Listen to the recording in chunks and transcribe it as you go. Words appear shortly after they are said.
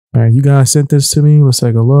All right, you guys sent this to me. Let's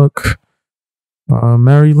take a look.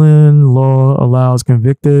 Maryland law allows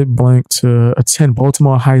convicted blank to attend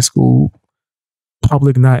Baltimore High School.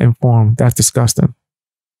 Public not informed. That's disgusting.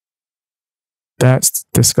 That's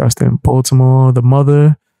disgusting. Baltimore, the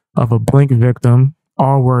mother of a blank victim,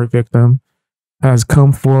 R-word victim, has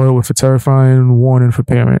come forward with a terrifying warning for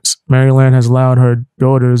parents. Maryland has allowed her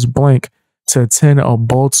daughter's blank to attend a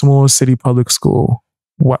Baltimore City public school.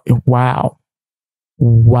 Wow.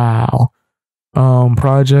 Wow.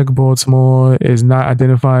 Project Baltimore is not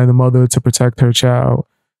identifying the mother to protect her child.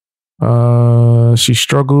 She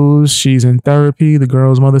struggles. She's in therapy, the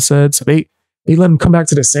girl's mother said. So they let him come back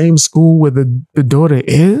to the same school where the daughter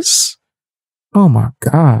is? Oh my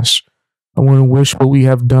gosh. I want to wish what we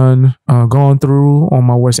have gone through on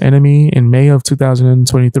my worst enemy in May of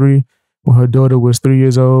 2023. When her daughter was 3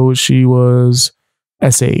 years old, she was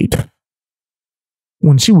essayed.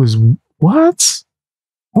 When she was what?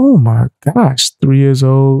 Oh my gosh, 3 years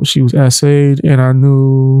old, she was essayed, and I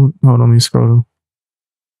knew. Hold on, let me scroll.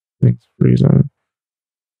 Thanks, freezing.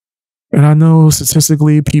 And I know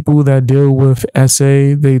statistically, people that deal with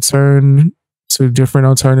essay, they turn to different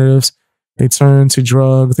alternatives. They turn to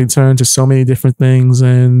drugs. They turn to so many different things.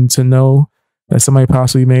 And to know that somebody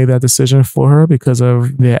possibly made that decision for her because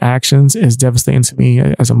of their actions is devastating to me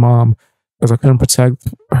as a mom, because I couldn't protect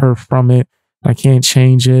her from it. I can't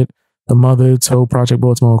change it. The mother told Project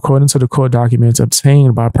Baltimore, according to the court documents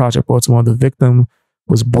obtained by Project Baltimore, the victim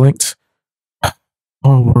was blinked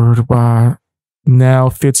forward by now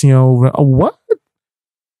 15-year-old. What?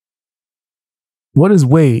 What is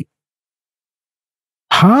wait?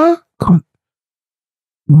 Huh?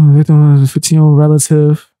 Victim was a 15-year-old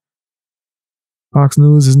relative. Fox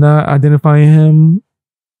News is not identifying him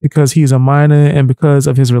because he's a minor and because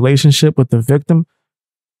of his relationship with the victim.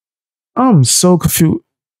 I'm so confused.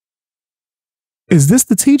 Is this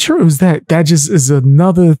the teacher, or is that just is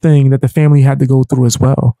another thing that the family had to go through as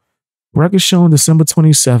well? Records showing December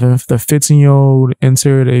 27th, the 15-year-old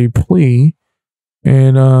entered a plea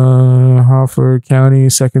in Harford County,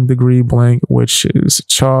 second degree blank, which is a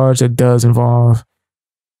charge that does involve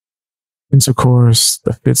intercourse.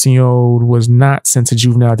 The 15-year-old was not sent to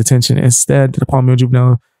juvenile detention. Instead, the Department of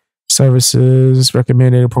Juvenile Services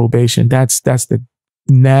recommended probation. That's the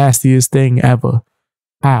nastiest thing ever.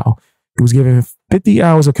 How? He was given 50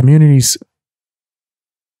 hours of communities.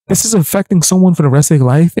 This is affecting someone for the rest of their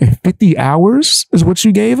life, and 50 hours is what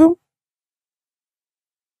you gave him?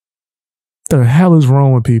 The hell is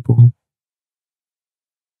wrong with people?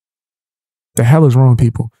 The hell is wrong with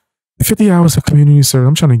people? 50 hours of community service.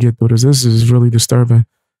 I'm trying to get through this. This is really disturbing.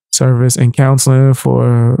 Service and counseling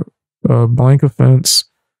for a blank offense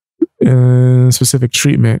and specific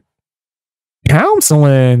treatment.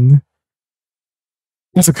 Counseling?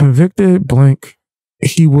 As a convicted blank,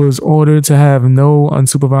 he was ordered to have no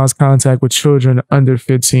unsupervised contact with children under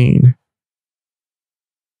 15.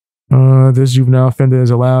 This juvenile offender is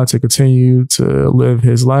allowed to continue to live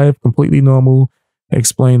his life completely normal,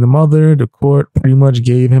 explained the mother. The court pretty much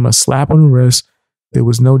gave him a slap on the wrist. There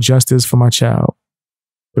was no justice for my child.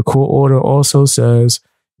 The court order also says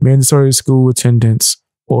mandatory school attendance,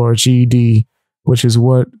 or GED, which is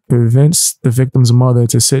what prevents the victim's mother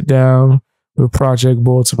to sit down with Project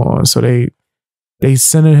Baltimore. So they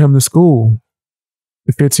sent him to school.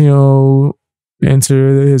 The 15-year-old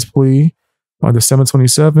entered his plea on December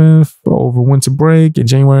 27th over winter break. In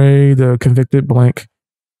January, the convicted blank.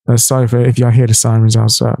 Sorry for if y'all hear the sirens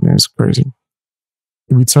outside, man. It's crazy.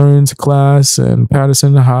 He returned to class in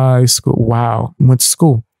Patterson High School. Wow. Went to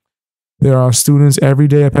school. There are students every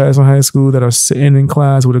day at Patterson High School that are sitting in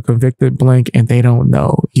class with a convicted blank and they don't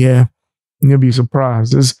know. Yeah. You'll be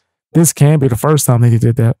surprised. This can't be the first time they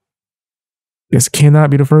did that. This cannot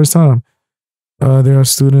be the first time. There are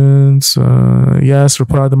students, yes,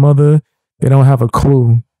 replied the mother. They don't have a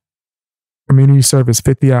clue. Community service,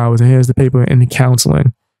 50 hours, and here's the paper in the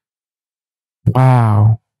counseling.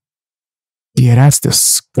 Wow. Yeah, that's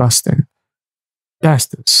disgusting. That's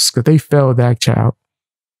disgusting. They failed that child.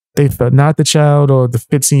 They failed, not the child or the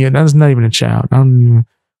 15-year. That's not even a child. I'm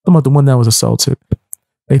about the one that was assaulted.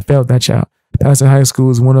 They failed that child. Patterson High School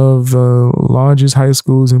is one of the largest high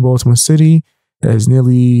schools in Baltimore City. It has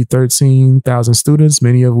nearly 13,000 students,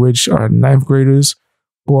 many of which are ninth graders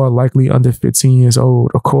who are likely under 15 years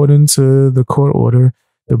old. According to the court order,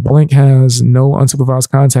 the blank has no unsupervised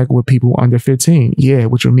contact with people under 15. Yeah,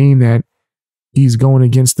 which would mean that he's going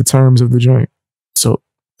against the terms of the joint. So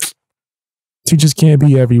teachers can't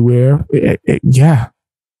be everywhere. Yeah,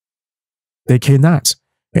 they cannot.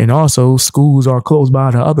 And also, schools are close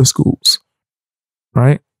by to other schools,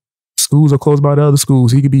 right? schools are close by to other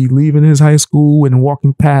schools. He could be leaving his high school and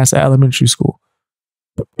walking past elementary school.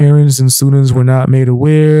 The parents and students were not made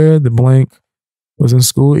aware the blank was in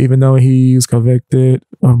school, even though he's convicted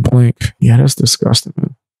of blank. Yeah, that's disgusting,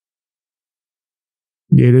 man.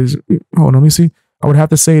 Yeah, it is. Hold on, let me see. I would have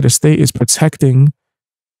to say the state is protecting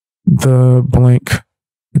the blank,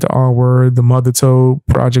 the R word, the mother told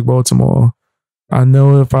Project Baltimore. I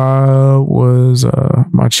know if I was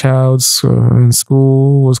my child's in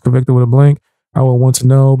school was convicted with a blank, I would want to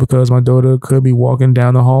know because my daughter could be walking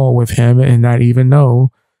down the hall with him and not even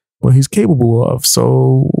know what he's capable of.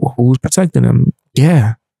 So who's protecting him?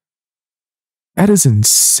 Yeah. That is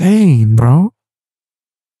insane, bro.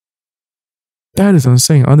 That is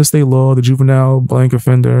insane. Under state law, the juvenile blank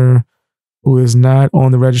offender who is not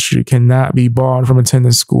on the registry cannot be barred from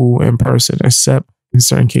attending school in person, except in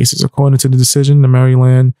certain cases. According to the decision, the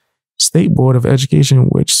Maryland State Board of Education,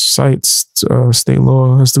 which cites state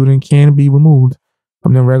law, a student can be removed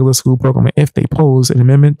from the regular school program if they pose an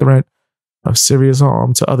imminent threat of serious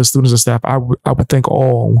harm to other students or staff. I would think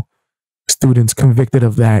all students convicted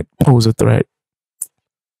of that pose a threat.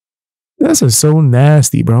 This is so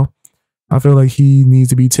nasty, bro. I feel like he needs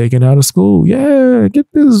to be taken out of school. Yeah, get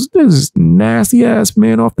this nasty ass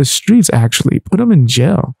man off the streets, actually. Put him in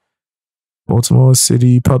jail. Baltimore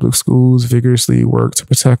City Public Schools vigorously work to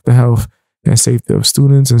protect the health and safety of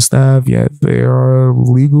students and staff, yet there are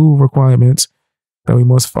legal requirements that we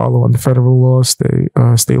must follow under federal law, state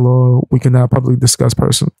law. We cannot publicly discuss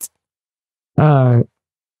persons. Yeah,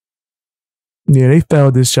 they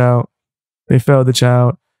failed this child. They failed the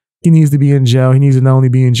child. He needs to be in jail. He needs to not only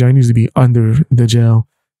be in jail, he needs to be under the jail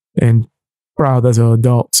and proud as an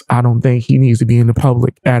adult. I don't think he needs to be in the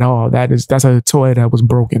public at all. That's a toy that was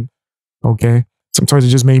broken. Okay? Some toys are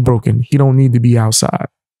just made broken. He don't need to be outside.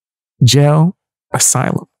 Jail,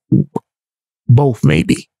 asylum. Both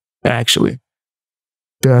maybe, actually.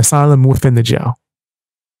 The asylum within the jail.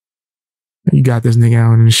 You got this nigga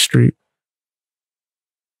out in the street.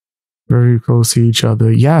 Very close to each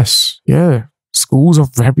other. Yes. Yeah. Schools are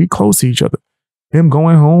very close to each other. Him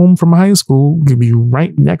going home from high school could be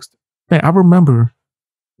right next. Man, I remember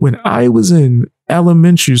when I was in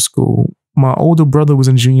elementary school, my older brother was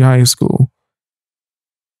in junior high school.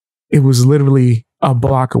 It was literally a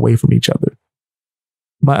block away from each other.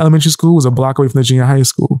 My elementary school was a block away from the junior high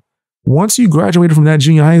school. Once you graduated from that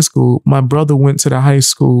junior high school, my brother went to the high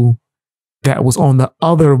school that was on the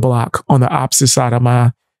other block on the opposite side of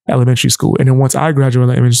my elementary school. And then once I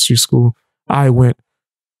graduated elementary school, I went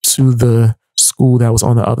to the school that was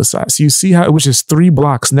on the other side. So you see how it was just 3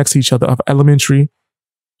 blocks next to each other of elementary,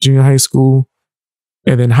 junior high school,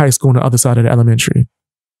 and then high school on the other side of the elementary.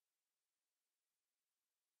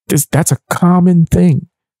 That's a common thing.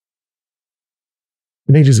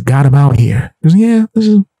 And they just got him out here. Let's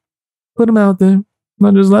just put him out there.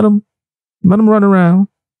 Just let him run around.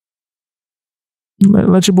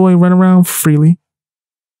 Let your boy run around freely.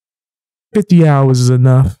 50 hours is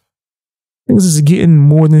enough. Niggas is getting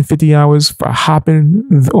more than 50 hours for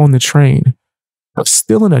hopping on the train. But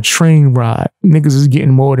still in a train ride, niggas is getting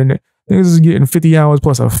more than that. Niggas is getting 50 hours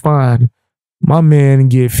plus a fine. My man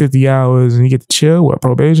get 50 hours and you get to chill. What,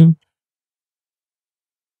 probation?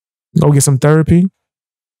 Go get some therapy?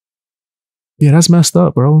 Yeah, that's messed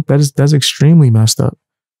up, bro. That's extremely messed up.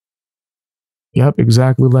 Yep,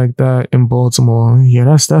 exactly like that in Baltimore. Yeah,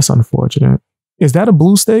 that's unfortunate. Is that a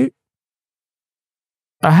blue state?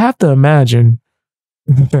 I have to imagine.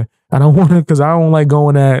 I don't want to, because I don't like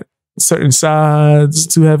going at certain sides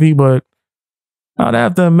too heavy, but I'd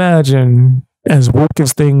have to imagine, as woke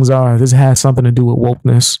as things are, this has something to do with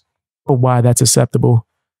wokeness or why that's acceptable.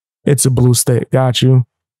 It's a blue state. Got you.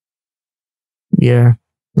 Yeah.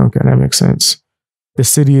 Okay, that makes sense. The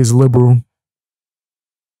city is liberal.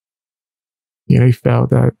 Yeah, they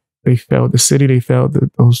failed that. They failed the city. They failed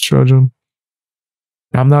those children.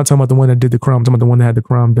 I'm not talking about the one that did the crime. I'm talking about the one that had the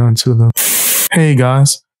crime done to them. Hey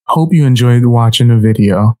guys, hope you enjoyed watching the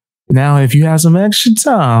video. Now, if you have some extra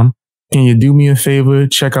time, can you do me a favor?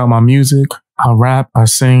 Check out my music. I rap, I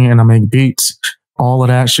sing, and I make beats. All of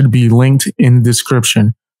that should be linked in the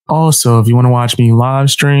description. Also, if you want to watch me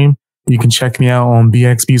live stream, you can check me out on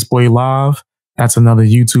BX Beats Boy Live. That's another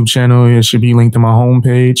YouTube channel. It should be linked to my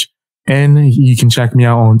homepage. And you can check me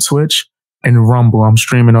out on Twitch and Rumble. I'm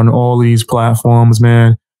streaming on all these platforms,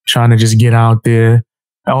 man. Trying to just get out there.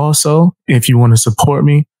 Also, if you want to support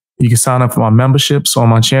me, you can sign up for my memberships on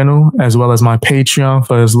my channel, as well as my Patreon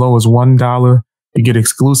for as low as $1. You get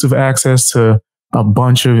exclusive access to a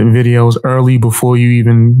bunch of videos early before you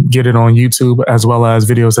even get it on YouTube, as well as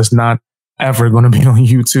videos that's not ever going to be on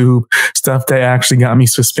YouTube. Stuff that actually got me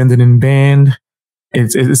suspended and banned.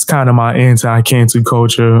 it's kind of my anti-cancel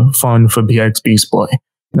culture fund for BX Beast Boy.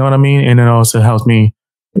 You know what I mean? And it also helps me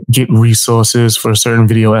get resources for certain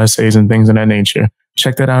video essays and things of that nature.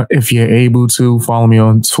 Check that out if you're able to. Follow me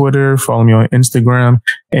on Twitter, follow me on Instagram,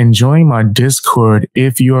 and join my Discord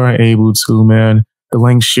if you are able to, man. The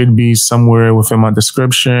link should be somewhere within my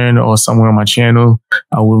description or somewhere on my channel.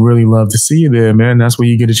 I would really love to see you there, man. That's where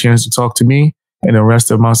you get a chance to talk to me and the rest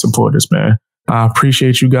of my supporters, man. I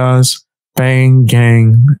appreciate you guys. Bang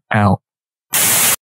Gang out.